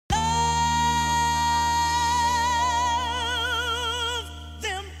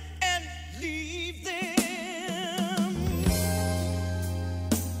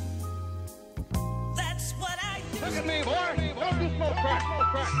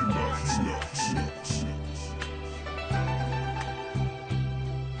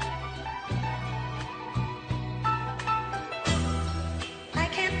I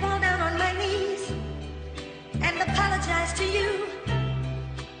can't fall down on my knees and apologize to you,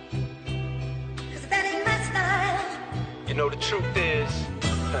 'cause that ain't my style. You know, the truth is,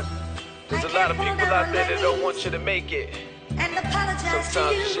 there's a lot of people out there that don't want you to make it. And apologize Sometimes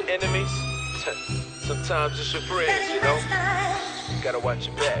to it's you. your enemies, sometimes it's your friends, you know? Gotta watch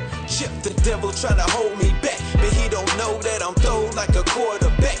your back. Chip, the devil tryna hold me back, but he don't know that I'm thrown like a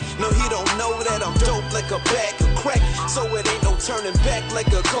quarterback. No, he don't know that I'm dope like a bag of crack. So it ain't no turning back like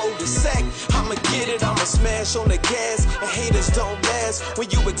a cul-de-sac. I'ma get it, I'ma smash on the gas, and haters don't last. When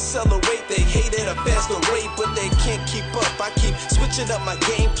you accelerate, they hate at a faster rate, but they can't keep up. I keep switching up my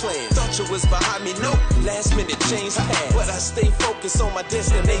game plan. Thought you was behind me, nope. Last minute change plans, but I stay focused on my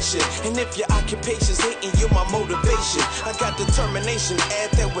destination. And if your occupation's hating, you're my motivation. I got determination,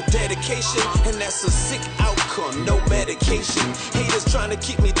 add that with dedication, and that's a sick outcome, no medication. Haters trying to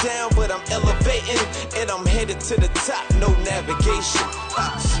keep me down, but I'm elevating, and I'm headed to the top, no navigation.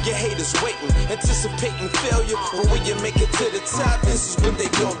 Your haters waiting, anticipating failure, but when you make it to the top, this is what they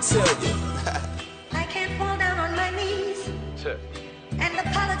gon' tell you. I can't fall down on my knees and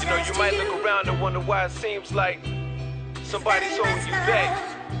apologize You know, you might look around and wonder why it seems like somebody's holding you back,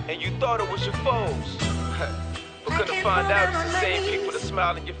 and you thought it was your foes. But couldn't find out it's the same people that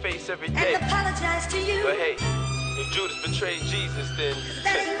smile in your face every day. and apologize to you. But hey, if Judas betrayed Jesus, then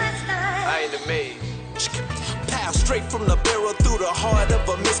That ain't my style. I ain't amazed. Pow, straight from the barrel through the heart of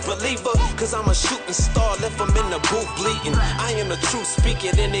a misbeliever. Cause I'm a shooting star, left them in the booth bleeding. I am the truth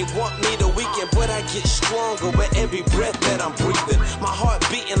speaking, and they want me to weaken, but I get stronger with every breath that I'm breathing. My heart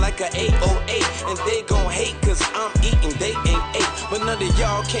beating like an 808, and they gon' hate cause I'm eating, they ain't ate. But none of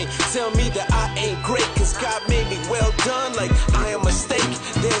y'all can't tell me that I ain't great, cause God made me well done like I am a mistake.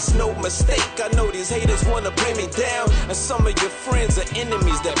 There's no mistake, I know these haters wanna bring me down, and some of your friends are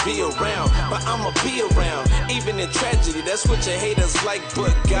enemies that be around, but I'ma be around, even in tragedy, that's what your haters like,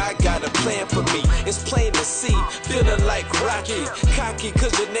 but God got a plan for me, it's plain to see, feeling like Rocky, cocky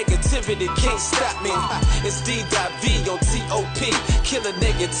cause your negativity can't stop me, it's D.V on T.O.P, killing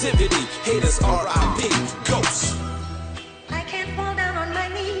negativity, haters R.I.P, ghosts. I can't fall down on my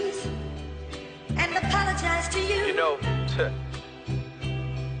knees and apologize to you, You know,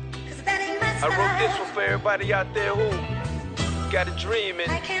 'cause that ain't my I style. wrote this one for everybody out there who got a dream I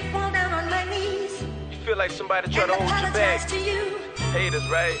and can't fall down on my knees you feel like somebody try and to hold you apologize back. to you. Haters,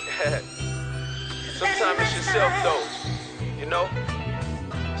 right? Sometimes it's yourself though, you know?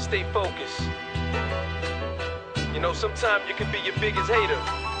 Stay focused. You know, sometimes you can be your biggest hater.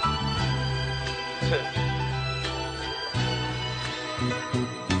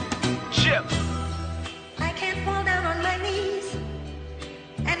 Chip. I can't fall down on my knees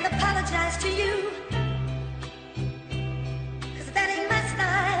and apologize to you.